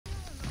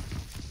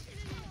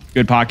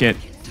Good pocket.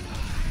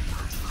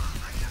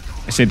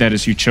 I say that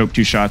as you choke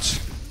 2 shots.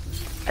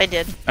 I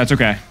did. That's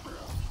okay.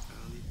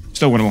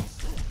 Still winnable.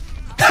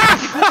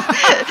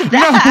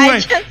 No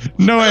way.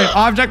 No way.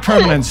 Object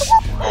permanence.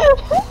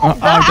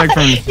 Object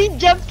permanence. He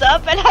jumped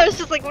up and I was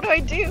just like, what do I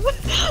do?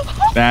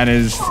 That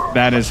is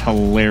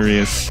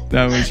hilarious.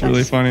 That was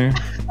really funny.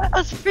 I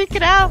was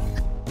freaking out.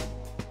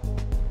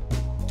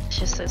 It's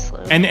just so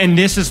slow. And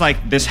this is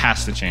like, this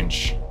has to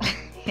change.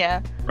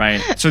 Yeah.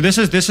 Right. So this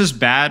is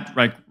bad,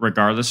 like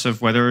regardless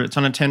of whether it's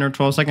on a 10 or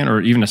 12 second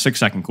or even a 6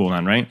 second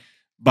cooldown, right?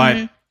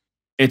 But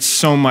it's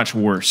so much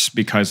worse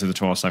because of the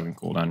 12-second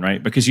cooldown,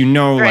 right? Because you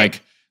know,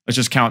 like, let's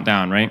just count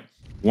down, right?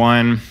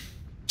 1,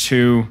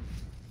 2,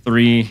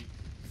 3,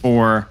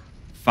 4,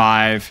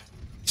 5,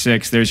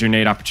 6. There's your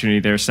nade opportunity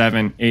there.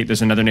 7, 8.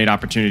 There's another nade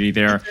opportunity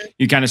there.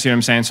 You kind of see what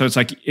I'm saying? So it's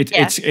like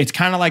it's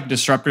kind of like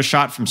disruptor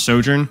shot from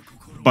Sojourn,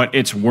 but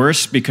it's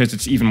worse because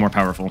it's even more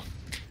powerful.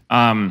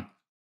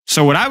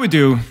 So what I would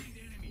do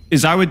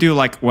is I would do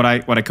like what I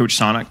coach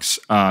Hanzo's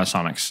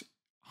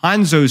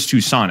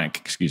to Sonic,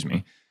 excuse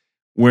me,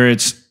 where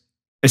it's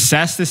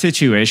assess the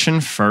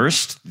situation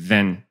first,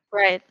 then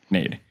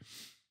nade.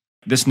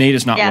 This nade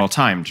is not well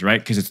timed, right?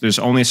 Because there's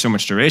only so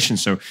much duration.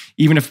 So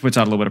even if it puts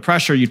out a little bit of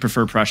pressure, you'd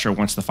prefer pressure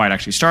once the fight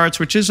actually starts,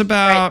 which is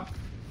about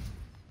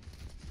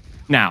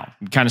now.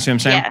 You kind of see what I'm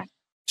saying? Yeah.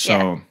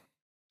 So,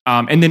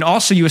 and then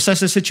also you assess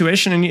the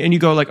situation and you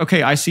go like,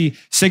 okay, I see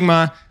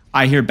Sigma,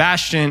 I hear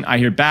Bastion, I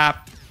hear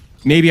BAP,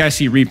 maybe I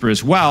see Reaper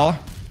as well.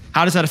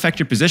 How does that affect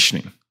your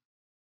positioning?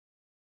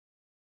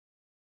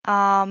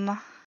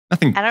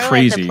 Nothing I don't crazy.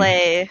 really like to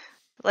play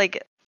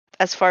like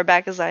as far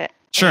back as I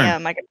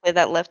am. I can play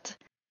that left,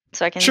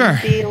 so I can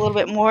be a little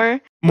bit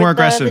more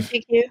aggressive. The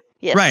GQ.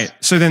 Yes. Right.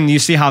 So then you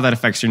see how that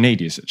affects your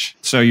nade usage.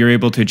 So you're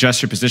able to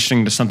adjust your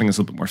positioning to something that's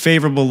a little bit more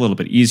favorable, a little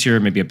bit easier,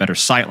 maybe a better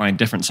sightline,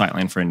 different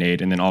sightline for a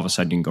nade, and then all of a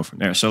sudden you can go from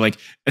there. So like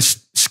a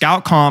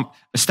scout comp,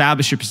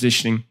 establish your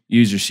positioning,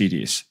 use your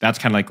CDs. That's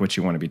kind of like what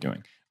you want to be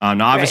doing.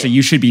 Now, obviously,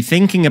 you should be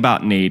thinking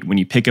about nade when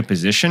you pick a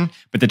position,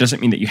 but that doesn't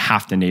mean that you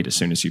have to nade as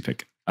soon as you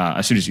pick,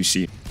 as soon as you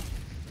see it.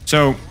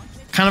 So,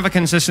 kind of a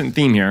consistent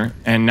theme here.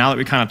 And now that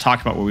we kind of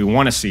talked about what we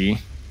want to see,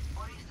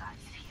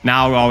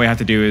 now all we have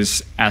to do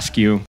is ask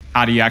you,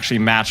 how do you actually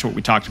match what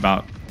we talked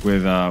about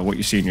with what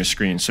you see in your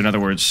screen? So, in other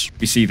words,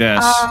 we see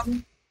this.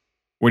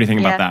 What do you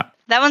think about that?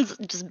 That one's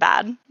just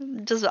bad,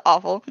 just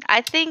awful. I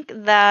think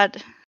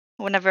that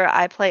whenever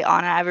I play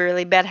Ana, I have a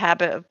really bad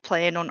habit of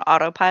playing on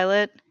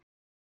autopilot.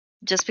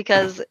 Just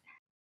because,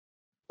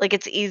 like,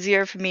 it's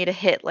easier for me to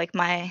hit, like,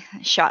 my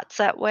shots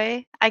that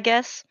way, I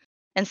guess,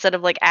 instead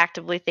of, like,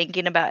 actively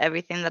thinking about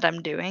everything that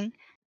I'm doing.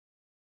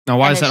 Now,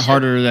 why is that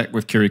harder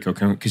with Kiriko?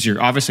 Because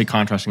you're obviously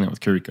contrasting that with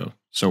Kiriko.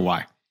 So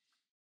why?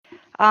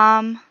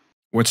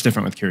 What's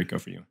different with Kiriko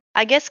for you?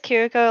 I guess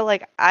Kiriko,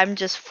 like, I'm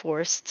just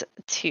forced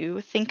to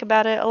think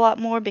about it a lot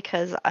more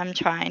because I'm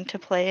trying to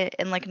play it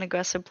in, like, an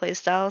aggressive play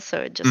style, so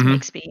it just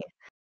makes me,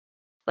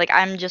 like,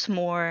 I'm just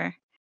more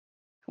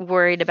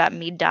worried about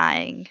me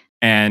dying.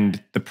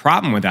 And the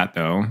problem with that,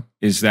 though,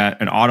 is that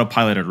an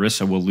autopiloted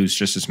Orisa will lose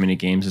just as many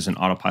games as an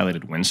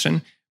autopiloted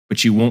Winston,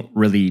 but you won't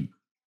really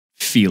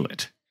feel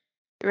it.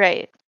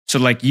 Right. So,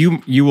 like, you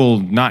will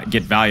not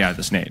get value out of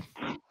this nade.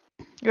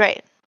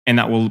 Right. And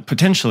that will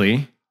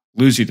potentially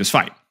lose you this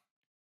fight.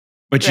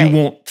 But you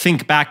won't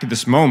think back to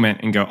this moment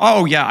and go,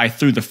 oh, yeah, I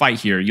threw the fight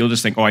here. You'll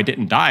just think, oh, I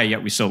didn't die,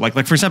 yet we still... Like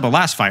for example,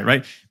 last fight,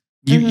 right?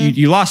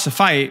 You lost the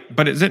fight,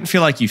 but it didn't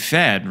feel like you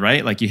fed,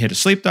 right? Like you hit a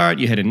sleep dart,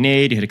 you hit a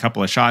nade, you hit a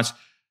couple of shots.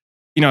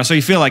 You know, so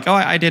you feel like, oh,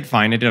 I did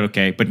fine, I did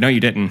okay. But no, you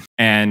didn't.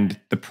 And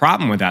the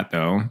problem with that,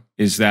 though,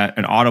 is that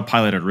an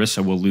autopiloted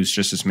Orisa will lose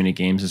just as many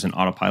games as an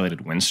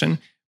autopiloted Winston,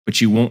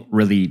 but you won't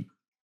really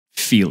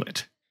feel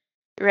it.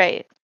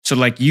 Right. So,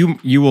 like,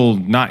 you will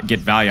not get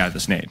value out of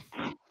this nade.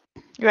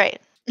 Right.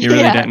 You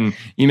really didn't.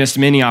 You missed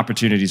many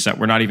opportunities that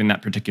were not even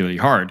that particularly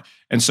hard.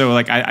 And so,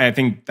 like, I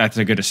think that's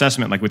a good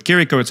assessment. Like with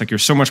Kiriko, it's like you're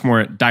so much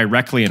more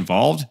directly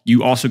involved.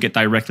 You also get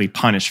directly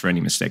punished for any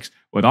mistakes.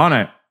 With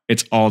Ana,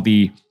 it's all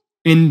the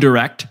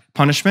indirect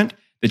punishment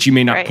that you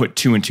may not put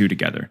 2 and 2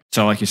 together.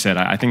 So, like you said,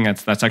 I think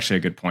that's actually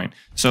a good point.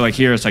 So, like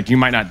here, it's like you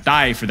might not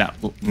die for that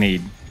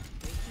nade,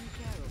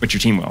 but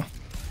your team will.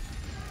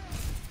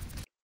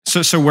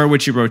 So where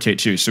would you rotate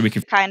to? So we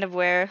could kind of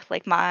where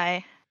like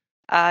my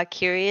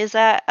Kiri is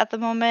at the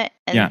moment,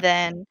 and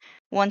then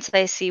once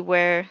I see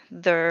where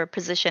they're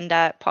positioned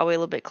at, probably a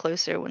little bit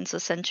closer once the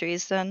sentry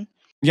is done.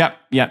 Yep,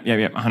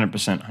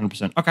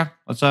 100%. Okay,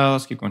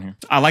 let's keep going here.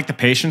 I like the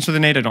patience with the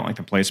nade. I don't like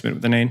the placement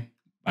with the nade.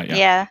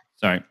 Yeah.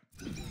 Sorry.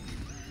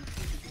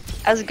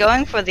 I was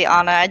going for the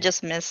Ana, I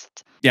just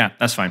missed. Yeah,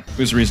 that's fine. It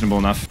was reasonable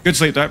enough. Good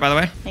sleep dart, by the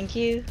way. Thank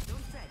you.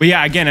 But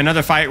yeah, again,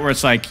 another fight where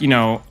it's like, you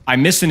know, I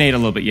missed the nade a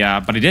little bit,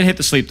 but I did hit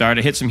the sleep dart.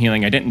 I hit some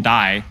healing. I didn't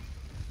die.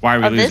 Why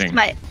are we losing?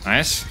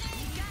 Nice.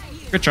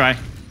 Good try. All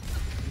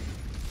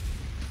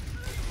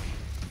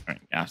right,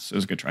 yeah, so it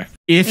was a good try.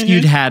 If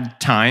you'd had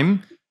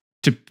time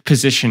to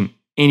position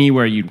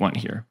anywhere you'd want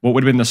here, what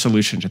would have been the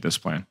solution to this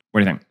plan?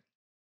 What do you think?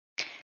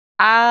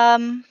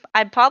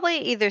 I'd probably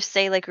either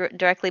stay like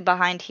directly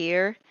behind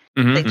here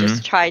They Mm-hmm.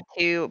 just try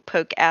to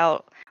poke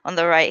out on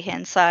the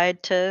right-hand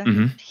side to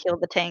Mm-hmm. heal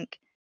the tank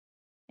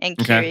and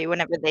Okay. carry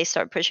whenever they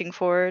start pushing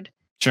forward.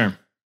 Sure.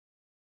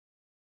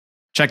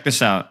 Check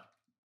this out.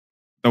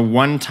 The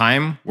one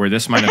time where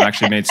this might have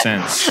actually made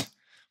sense.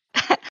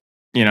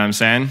 You know what I'm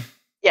saying?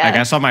 Like, I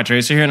Yeah. saw my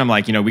tracer here and I'm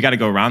like, we got to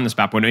go around this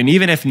BAP window. And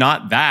even if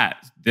not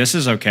that, this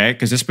is okay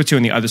because this puts you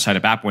on the other side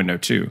of BAP window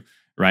too,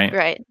 right?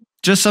 Right.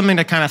 Just something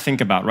to kind of think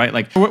about, right?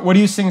 Like, what are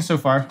you seeing so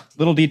far?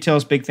 Little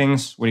details, big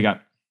things. What do you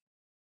got?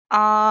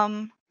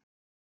 I'm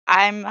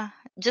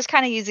just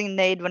kind of using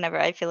nade whenever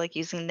I feel like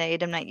using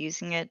nade. I'm not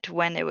using it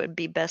when it would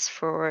be best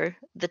for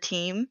the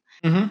team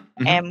Mm-hmm.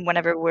 Mm-hmm. and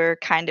whenever we're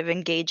kind of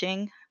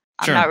engaging.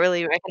 I'm Sure. not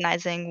really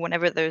recognizing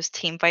whenever those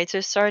team fights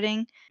are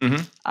starting.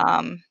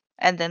 Mm-hmm.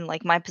 And then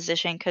like my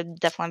position could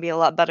definitely be a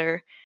lot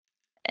better,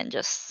 and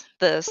just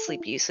the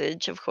sleep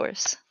usage, of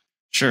course.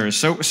 Sure.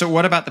 So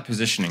what about the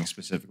positioning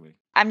specifically?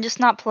 I'm just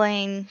not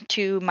playing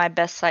to my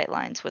best sight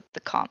lines with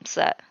the comp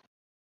set.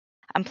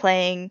 I'm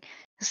playing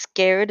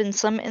scared in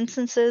some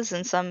instances.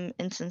 In some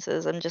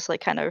instances, I'm just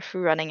like kind of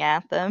running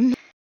at them.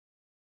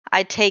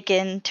 I take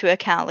into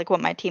account like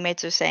what my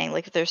teammates are saying.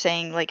 Like if they're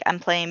saying like I'm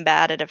playing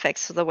bad, it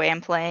affects the way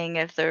I'm playing.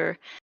 If they're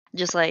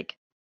just like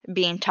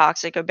being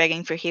toxic or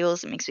begging for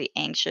heals, it makes me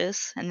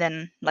anxious. And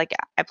then like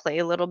I play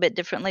a little bit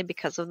differently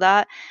because of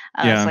that.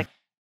 It's Yeah. like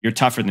You're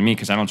tougher than me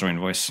because I don't join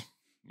voice.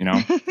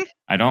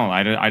 I don't.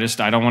 I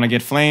don't want to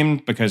get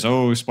flamed because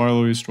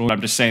Spilo is trolling.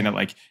 I'm just saying that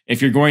like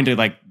if you're going to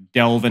like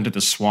delve into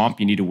the swamp,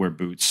 you need to wear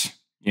boots.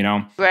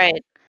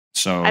 right.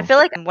 So I feel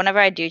like whenever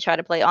I do try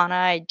to play Ana,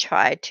 I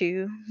try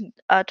to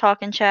talk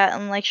and chat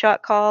and like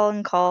shot call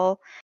and call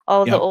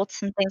all the yeah,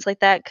 ults and things like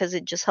that because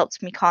it just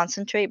helps me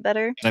concentrate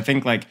better. I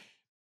think like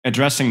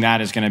addressing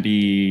that is going to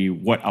be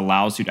what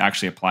allows you to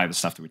actually apply the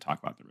stuff that we talk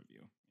about in the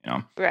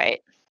review.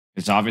 Right.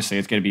 Because obviously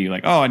it's going to be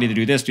like, I need to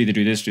do this, do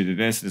this. It's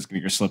going to be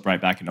your slip right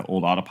back into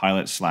old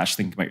autopilot /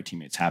 thinking about your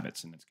teammates'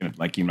 habits, and it's going to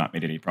like you've not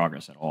made any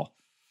progress at all.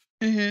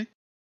 Mm-hmm.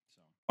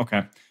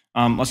 Okay,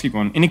 let's keep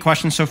going. Any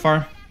questions so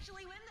far?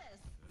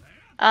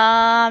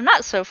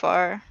 Not so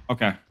far.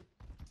 Okay.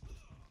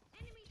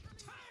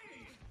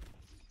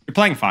 You're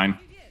playing fine.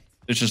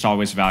 There's just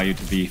always value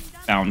to be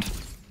found.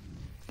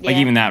 Like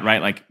Yeah. even that,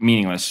 right? Like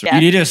meaningless. Yeah.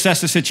 You need to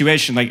assess the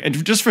situation. Like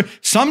just for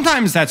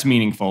sometimes that's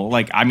meaningful.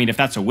 Like I mean, if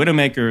that's a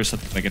Widowmaker or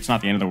something, like it's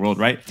not the end of the world,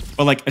 right?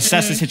 But like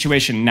assess the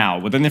situation now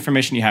within the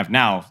information you have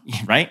now,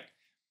 right?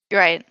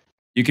 Right.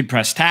 You could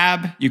press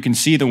tab. You can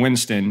see the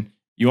Winston.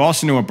 You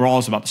also know a brawl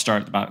is about to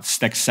start about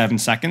 7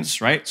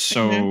 seconds, right?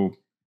 So,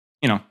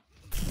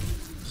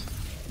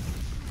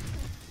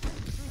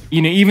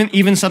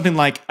 even something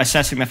like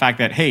assessing the fact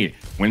that, hey,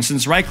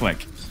 Winston's right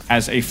click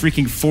has a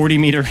freaking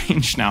 40-meter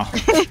range now,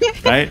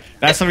 right?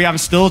 That's something I'm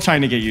still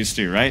trying to get used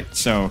to, right?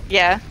 So,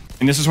 Yeah.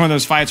 and this is one of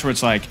those fights where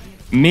it's like,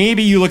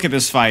 maybe you look at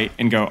this fight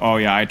and go, oh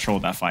yeah, I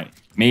trolled that fight.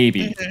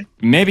 Maybe.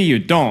 Maybe you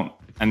don't.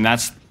 And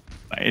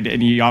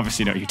and you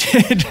obviously know you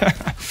did.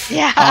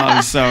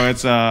 Yeah. So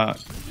it's,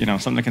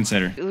 something to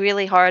consider.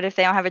 Really hard if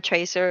they don't have a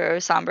tracer or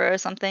sombra or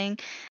something,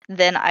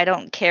 then I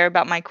don't care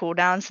about my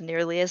cooldowns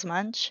nearly as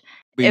much.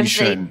 But you If they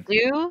should.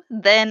 do,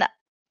 then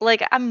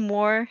like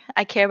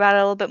I care about it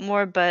a little bit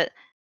more, but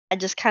I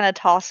just kind of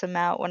toss them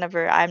out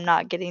whenever I'm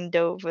not getting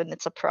dove and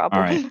it's a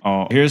problem. All right.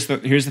 Oh, here's the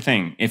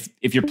thing.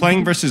 If you're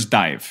playing versus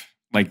dive,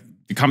 like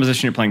the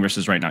composition you're playing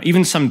versus right now,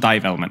 even some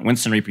dive element,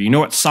 Winston Reaper,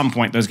 at some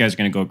point those guys are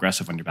going to go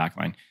aggressive on your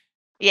backline.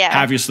 Yeah.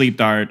 Have your sleep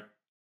dart.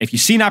 If you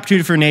see an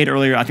opportunity for a nade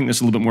earlier, I think there's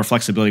a little bit more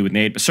flexibility with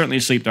nade, but certainly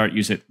your sleep dart,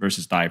 use it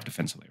versus dive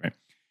defensively, right?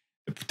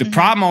 The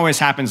problem always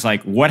happens,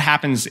 like what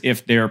happens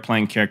if they're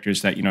playing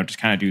characters that, just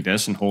kind of do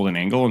this and hold an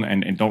angle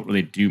and don't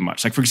really do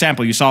much. Like, for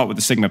example, you saw it with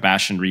the Sigma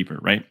Bastion Reaper,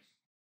 right?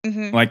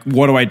 Like,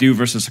 what do I do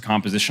versus a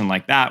composition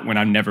like that when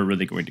I'm never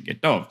really going to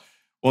get dove?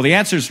 Well, the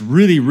answer is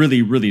really,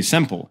 really, really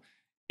simple.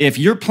 If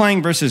you're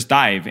playing versus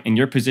dive in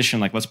your position,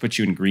 like let's put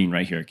you in green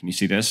right here. Can you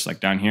see this? Like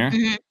down here?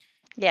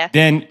 Yeah.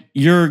 Then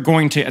you're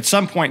going to at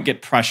some point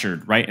get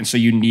pressured, right? And so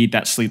you need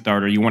that sleep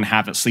dart, or you want to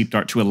have that sleep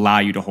dart to allow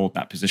you to hold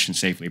that position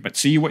safely. But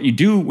see, what you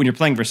do when you're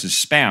playing versus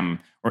spam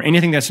or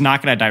anything that's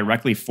not going to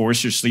directly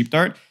force your sleep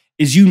dart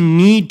is you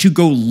need to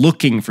go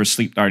looking for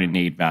sleep dart and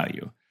nade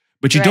value.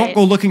 But you don't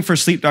go looking for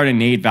sleep dart and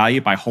nade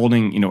value by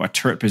holding, a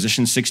turret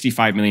position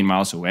 65 million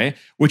miles away.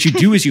 What you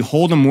do is you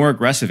hold a more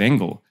aggressive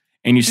angle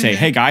and you say,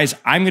 hey guys,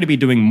 I'm going to be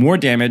doing more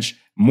damage,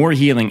 more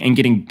healing, and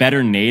getting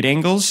better nade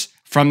angles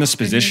from this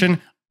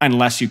position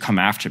unless you come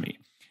after me.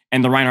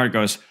 And the Reinhardt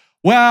goes,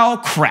 well,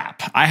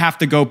 crap, I have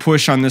to go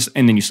push on this.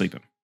 And then you sleep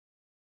him.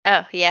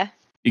 Oh, yeah.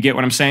 You get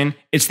what I'm saying?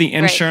 It's the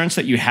insurance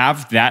that you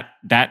have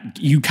that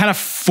you kind of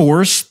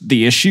force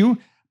the issue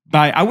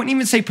by, I wouldn't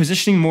even say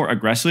positioning more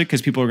aggressively,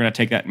 because people are going to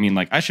take that and mean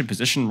like, I should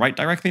position right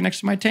directly next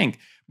to my tank.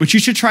 But you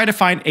should try to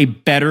find a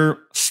better,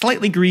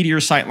 slightly greedier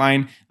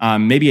sightline,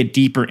 maybe a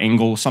deeper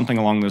angle, something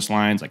along those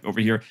lines, like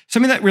over here.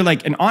 Something that we're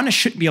like, an Ana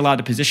shouldn't be allowed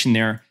to position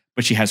there,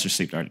 but she has her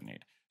sleep dart and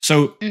nade.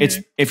 So it's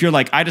if you're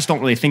like, I just don't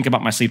really think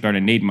about my sleep dart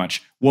and nade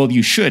much. Well,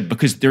 you should,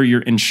 because they're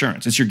your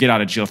insurance. It's your get out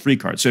of jail free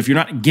card. So if you're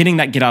not getting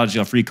that get out of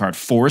jail free card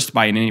forced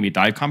by an enemy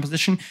dive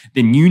composition,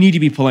 then you need to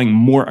be playing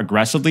more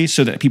aggressively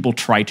so that people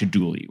try to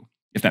duel you,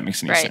 if that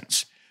makes any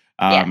sense.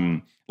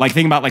 Like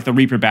think about like the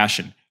Reaper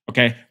Bastion.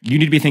 Okay, you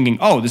need to be thinking,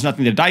 oh, there's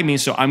nothing to dive me,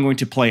 so I'm going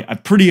to play a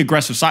pretty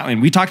aggressive sight lane.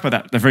 We talked about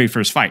that the very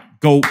first fight.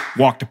 Go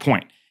walk to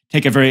point.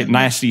 Take a very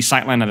nasty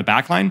sight line on the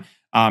back line,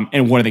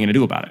 and what are they going to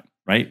do about it?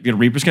 Right? The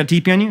Reaper's got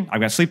TP on you. I've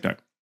got sleep dart.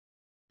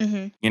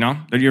 You know,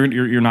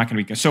 you're not going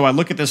to be good. So I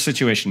look at this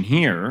situation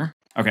here.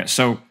 Okay,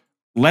 so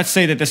let's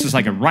say that this is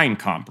like a Rhine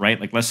comp, right?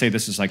 Like let's say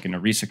this is like an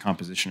Orisa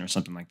composition or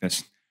something like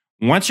this.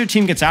 Once your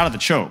team gets out of the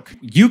choke,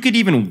 you could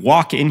even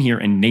walk in here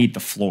and nade the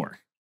floor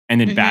and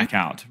then back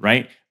out,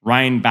 right?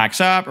 Ryan backs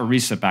up,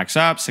 Orisa backs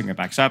up, Sigma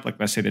backs up. Like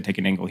let's say they take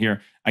an angle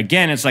here.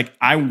 Again, it's like,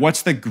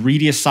 what's the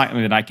greediest sight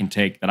line that I can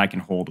take that I can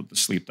hold with the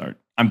sleep dart?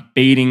 I'm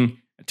baiting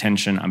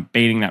attention. I'm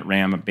baiting that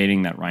Ram. I'm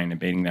baiting that Ryan. I'm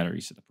baiting that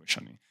Orisa to push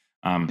on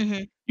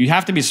me. You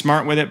have to be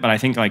smart with it, but I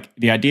think like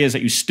the idea is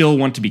that you still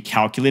want to be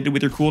calculated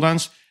with your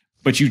cooldowns,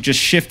 but you just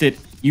shift it.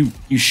 You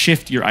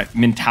shift your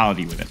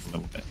mentality with it a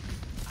little bit.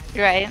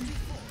 Right.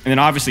 And then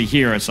obviously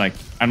here, it's like,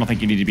 I don't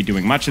think you need to be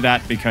doing much of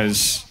that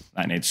because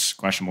that nade's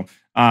questionable.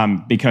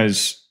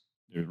 Because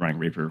you're running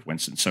Reaper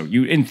Winston. So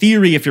you, in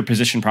theory, if you're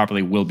positioned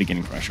properly, will be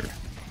getting pressure.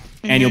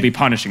 And you'll be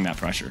punishing that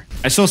pressure.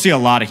 I still see a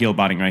lot of heal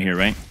botting right here,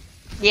 right?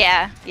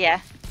 Yeah.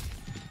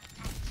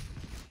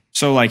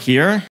 So like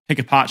here, take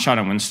a pot shot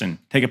on Winston.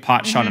 Take a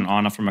pot shot on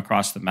Ana from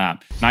across the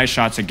map. Nice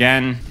shots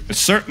again. It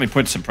certainly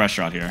puts some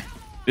pressure out here.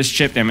 This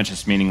chip damage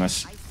is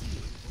meaningless.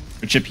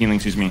 Or chip healing,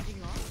 excuse me.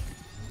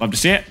 Love to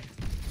see it.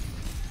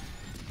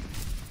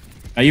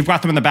 You've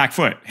got them in the back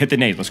foot. Hit the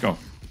nade. Let's go.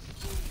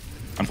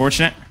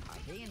 Unfortunate.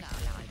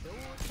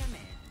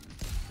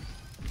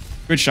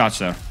 Good shots,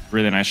 though.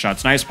 Really nice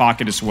shots. Nice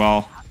pocket as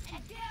well.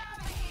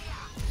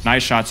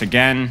 Nice shots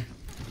again.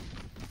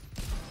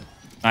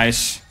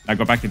 Nice. I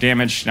go back to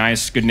damage.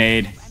 Nice. Good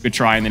nade. Good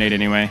try in the nade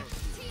anyway.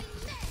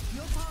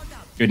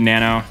 Good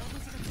nano.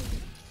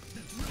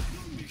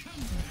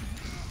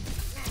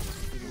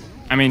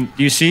 I mean,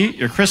 do you see?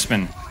 You're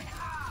crisping.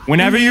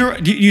 Whenever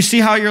you see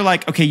how you're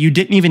like, okay, you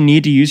didn't even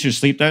need to use your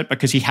sleep dart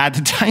because he had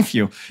to dive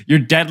you. You're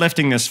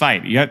deadlifting this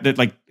fight. You have to,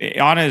 like,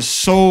 Ana is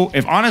so,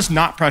 if Ana's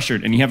not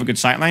pressured and you have a good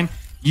sight line,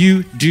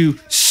 you do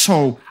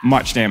so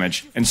much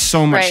damage and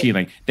so much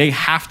healing. They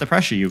have to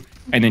pressure you,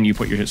 and then you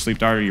put your hit sleep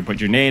dart or you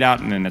put your nade out,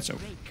 and then that's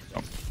over.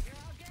 So,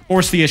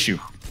 force the issue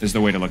is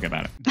the way to look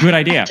about it. Good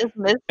idea.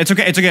 It's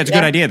okay. It's a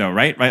good idea though,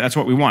 right? That's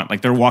what we want.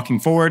 Like they're walking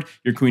forward.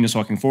 Your queen is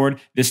walking forward.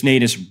 This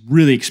nade is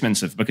really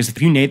expensive because if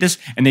you nade this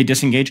and they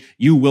disengage,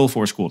 you will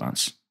force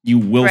cooldowns. You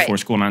will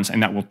force cooldowns,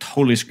 and that will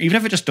totally, even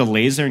if it just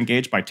delays their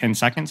engage by 10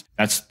 seconds,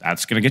 that's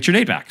going to get your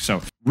nade back.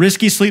 So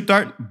risky sleep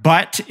dart,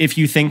 but if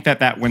you think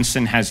that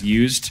Winston has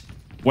used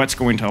what's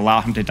going to allow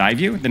him to dive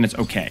you, then it's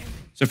okay.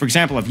 So for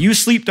example, if you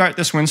sleep dart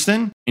this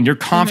Winston and you're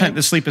confident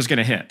the sleep is going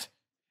to hit,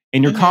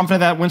 and you're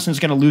confident that Winston's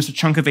going to lose a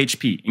chunk of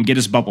HP and get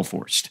his bubble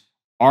forced,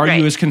 are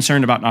you as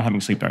concerned about not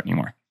having sleep dart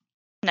anymore?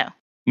 No.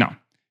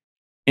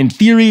 In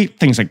theory,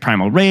 things like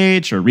Primal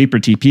Rage or Reaper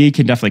TP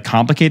can definitely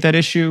complicate that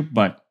issue,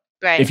 but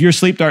if your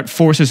sleep dart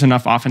forces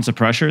enough offensive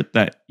pressure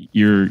that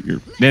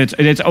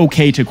it's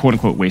okay to quote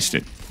unquote waste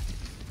it.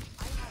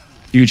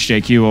 Huge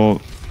JQ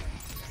ult.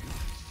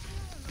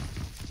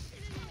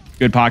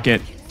 Good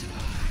pocket.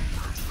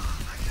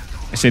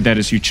 I say that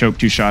as you choke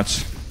 2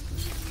 shots.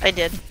 I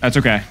did. That's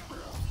okay.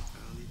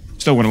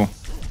 Still winnable.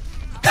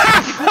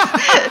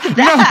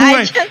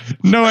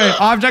 No way.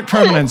 Object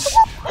permanence.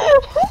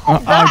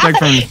 Object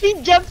permanence. He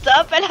jumped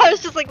up and I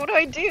was just like, what do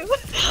I do?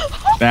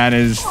 That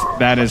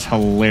is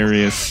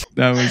hilarious.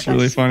 That was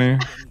really funny.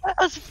 I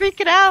was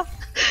freaking out.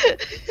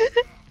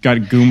 Got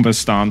Goomba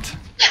stomped.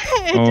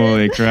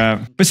 Holy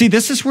crap. But see,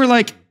 this is where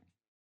like,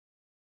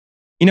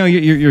 you know,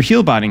 you're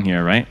heal botting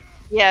here, right?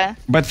 Yeah.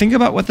 But think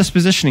about what this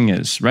positioning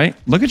is, right?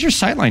 Look at your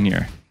sight line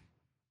here.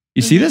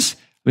 You see this?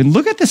 I mean,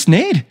 look at this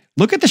nade.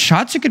 Look at the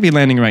shots you could be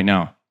landing right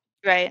now.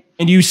 Right.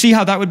 And you see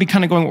how that would be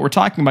kind of going what we're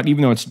talking about,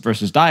 even though it's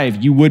versus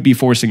dive, you would be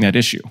forcing that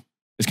issue.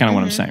 Is kind of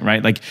what I'm saying,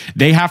 right? Like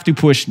they have to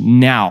push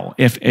now.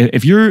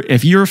 If you're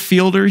a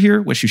fielder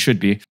here, which you should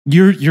be,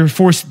 you're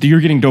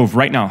getting dove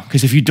right now.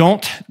 Because if you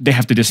don't, they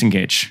have to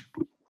disengage.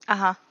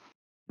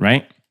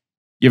 Right?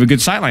 You have a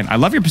good sight line. I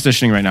love your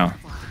positioning right now.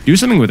 Do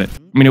something with it.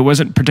 I mean, it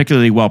wasn't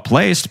particularly well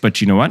placed, but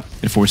you know what?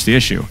 It forced the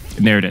issue.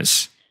 And there it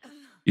is.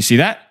 You see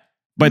that?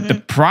 But the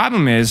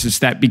problem is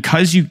that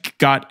because you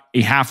got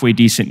a halfway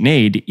decent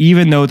nade,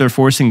 even though they're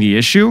forcing the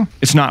issue,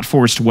 it's not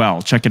forced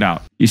well. Check it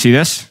out. You see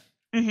this?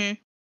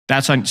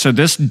 So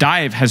this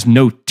dive has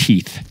no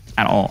teeth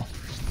at all.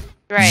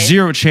 Right.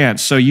 0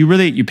 chance. So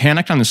you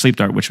panicked on the sleep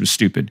dart, which was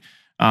stupid.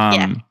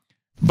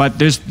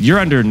 But you're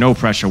under no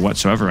pressure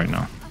whatsoever right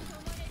now.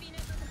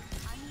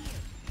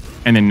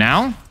 And then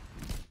now,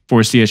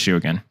 force the issue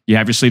again. You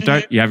have your sleep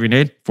dart, you have your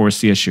nade,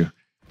 force the issue.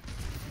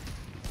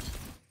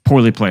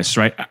 Poorly placed,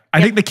 right?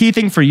 I think the key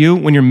thing for you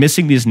when you're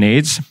missing these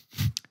nades,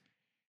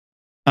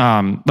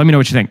 Let me know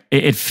what you think.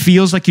 It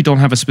feels like you don't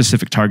have a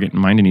specific target in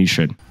mind, and you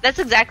should. That's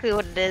exactly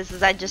what it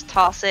is I just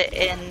toss it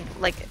in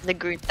like the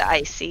group that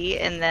I see,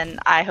 and then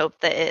I hope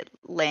that it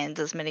lands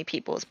as many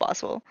people as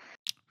possible.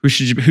 Who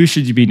should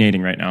you be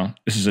nading right now?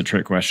 This is a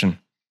trick question.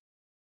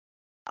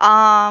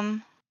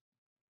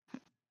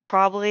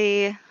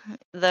 Probably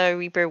the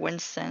Reaper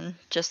Winston,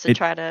 just to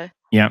try to.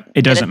 Yeah,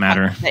 it doesn't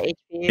matter.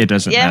 It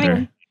doesn't matter. I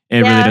mean,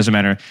 it really doesn't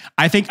matter.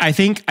 I think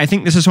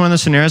this is one of the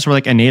scenarios where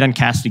like a nade on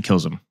Cassidy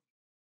kills him.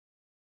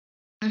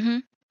 Mm-hmm.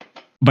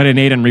 But a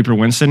nade on Reaper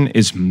Winston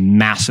is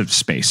massive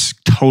space.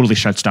 Totally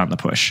shuts down the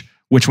push.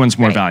 Which one's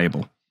more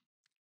valuable?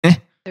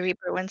 The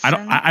Reaper Winston.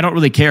 I don't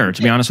really care,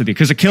 to be honest with you,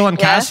 because a kill on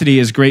Cassidy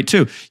is great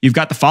too. You've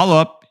got the follow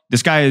up.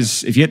 This guy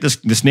is, if you hit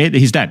this nade,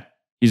 he's dead.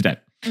 He's dead.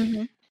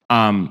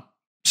 Mm-hmm.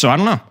 So I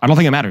don't know. I don't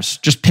think it matters.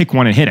 Just pick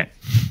one and hit it.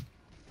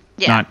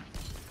 Yeah. Not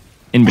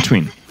in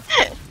between.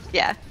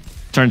 Yeah.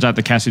 Turns out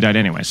the Cassidy died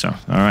anyway, so all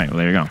right, well,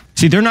 there you go.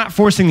 See, they're not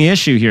forcing the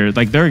issue here.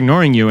 Like, they're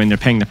ignoring you and they're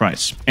paying the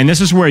price. And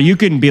this is where you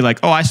can be like,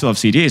 oh, I still have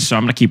CDs, so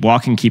I'm going to keep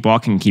walking.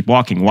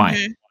 Why?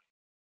 Mm-hmm.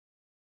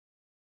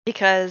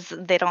 Because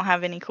they don't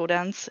have any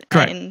cooldowns.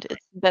 Correct. And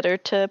it's better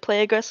to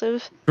play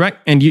aggressive. Correct.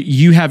 And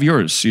you have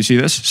yours. You see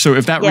this? So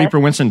if that Reaper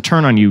Winston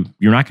turn on you,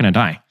 you're not going to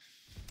die.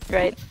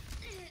 Right.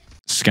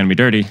 It's going to be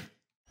dirty.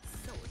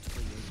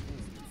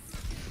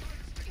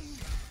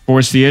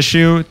 Force the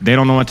issue. They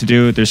don't know what to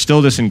do. They're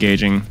still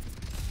disengaging.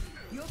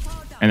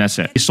 And that's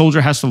it. The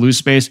soldier has to lose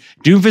space.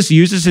 Doomfist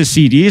uses his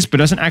CDs, but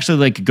doesn't actually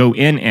like go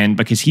in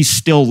because he's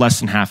still less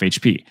than half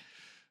HP.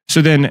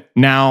 So then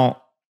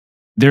now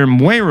their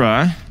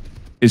Moira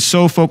is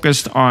so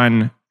focused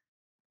on,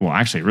 well,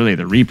 actually, really,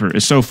 the Reaper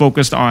is so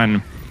focused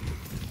on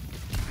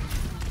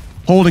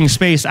holding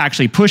space,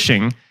 actually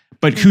pushing,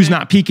 but who's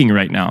not peeking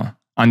right now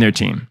on their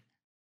team?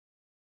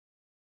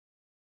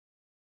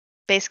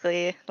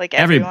 Basically, like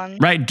everyone.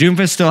 Right,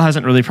 Doomfist still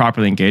hasn't really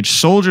properly engaged.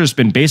 Soldier's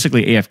been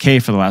basically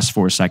AFK for the last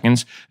 4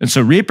 seconds. And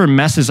so Reaper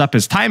messes up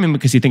his timing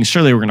because he thinks,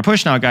 surely we're going to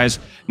push now, guys,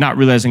 not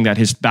realizing that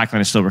his backline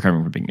is still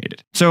recovering from being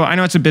naded. So I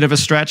know it's a bit of a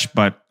stretch,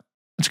 but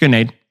it's a good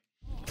nade.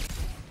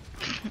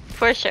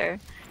 For sure.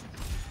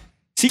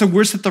 See, the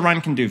worst that the Rhine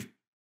can do.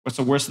 What's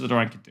the worst that the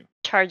Rhine can do?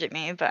 Charge at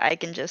me, but I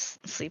can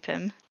just sleep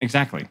him.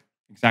 Exactly.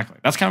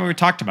 That's kind of what we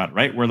talked about,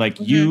 right? Where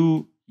like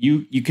you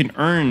can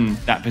earn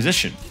that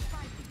position.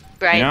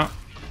 Right. You know?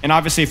 And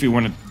obviously, if we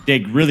want to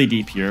dig really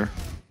deep here,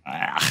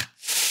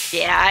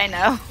 yeah, I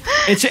know.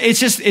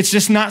 it's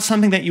just not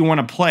something that you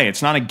want to play.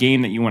 It's not a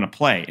game that you want to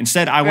play.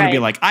 Instead, I want to be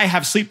like, I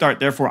have sleep dart,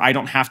 therefore I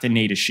don't have to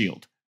nade a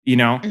shield. You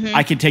know,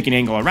 I can take an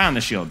angle around the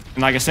shield.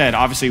 And like I said,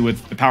 obviously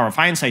with the power of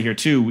hindsight here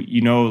too,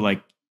 you know,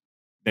 like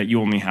that you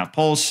only have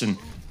pulse and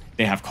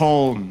they have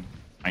coal and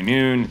high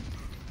noon.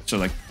 So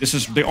like this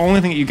is the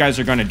only thing that you guys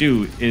are going to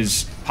do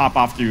is pop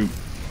off through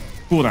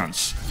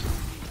cooldowns.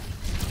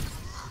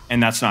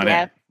 And that's not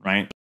it,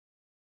 right?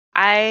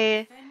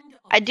 I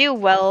do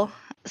well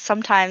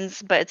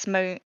sometimes, but it's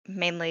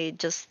mainly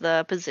just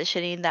the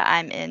positioning that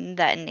I'm in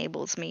that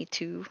enables me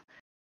to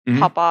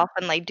pop off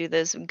and like do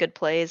those good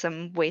plays.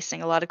 I'm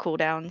wasting a lot of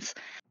cooldowns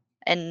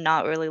and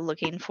not really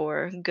looking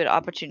for good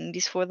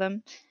opportunities for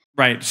them.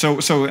 Right. So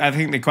I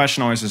think the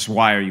question always is,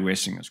 why are you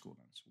wasting those cooldowns?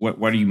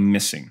 What are you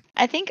missing?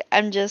 I think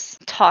I'm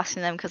just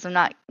tossing them because I'm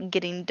not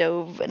getting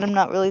dove and I'm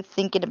not really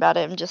thinking about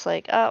it. I'm just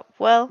like, oh,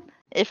 well,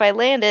 if I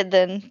landed,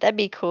 then that'd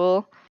be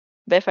cool.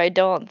 But if I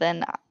don't,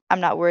 then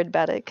I'm not worried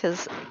about it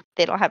because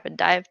they don't have a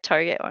dive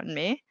target on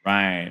me.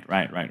 Right.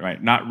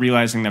 Not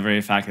realizing the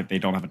very fact that they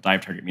don't have a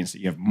dive target means that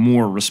you have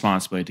more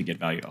responsibility to get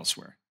value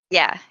elsewhere.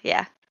 Yeah.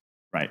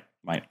 Right.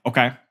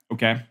 Okay.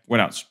 What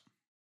else?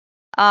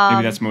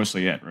 Maybe that's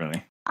mostly it,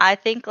 really. I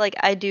think like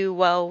I do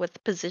well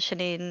with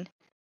positioning.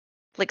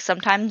 Like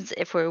sometimes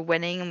if we're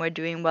winning and we're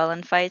doing well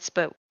in fights,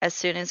 but as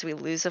soon as we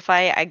lose a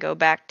fight, I go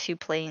back to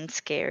playing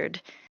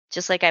scared.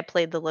 Just like I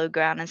played the low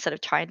ground instead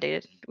of trying to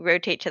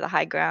rotate to the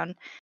high ground.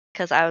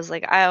 Because I was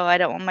like, oh, I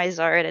don't want my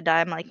Zarya to die.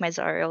 I'm like, my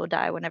Zarya will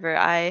die whenever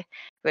I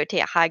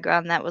rotate high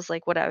ground. That was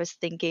like what I was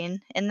thinking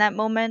in that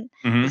moment.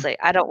 It's like,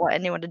 I don't want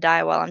anyone to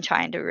die while I'm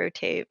trying to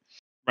rotate.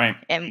 Right.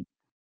 And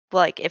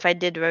like, if I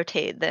did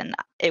rotate, then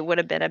it would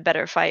have been a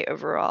better fight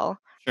overall.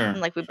 Sure. And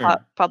like, we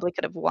probably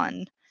could have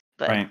won.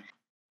 But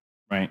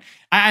Right.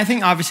 I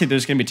think obviously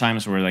there's going to be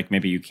times where like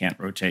maybe you can't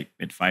rotate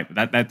mid-fight,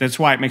 but that's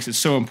why it makes it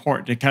so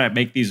important to kind of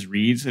make these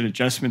reads and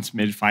adjustments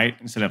mid-fight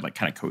instead of like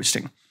kind of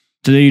coasting.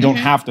 So that you don't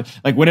have to,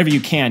 like whatever you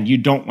can, you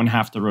don't want to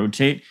have to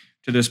rotate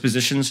to those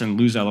positions and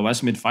lose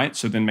LOS mid-fight.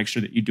 So then make sure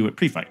that you do it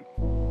pre-fight.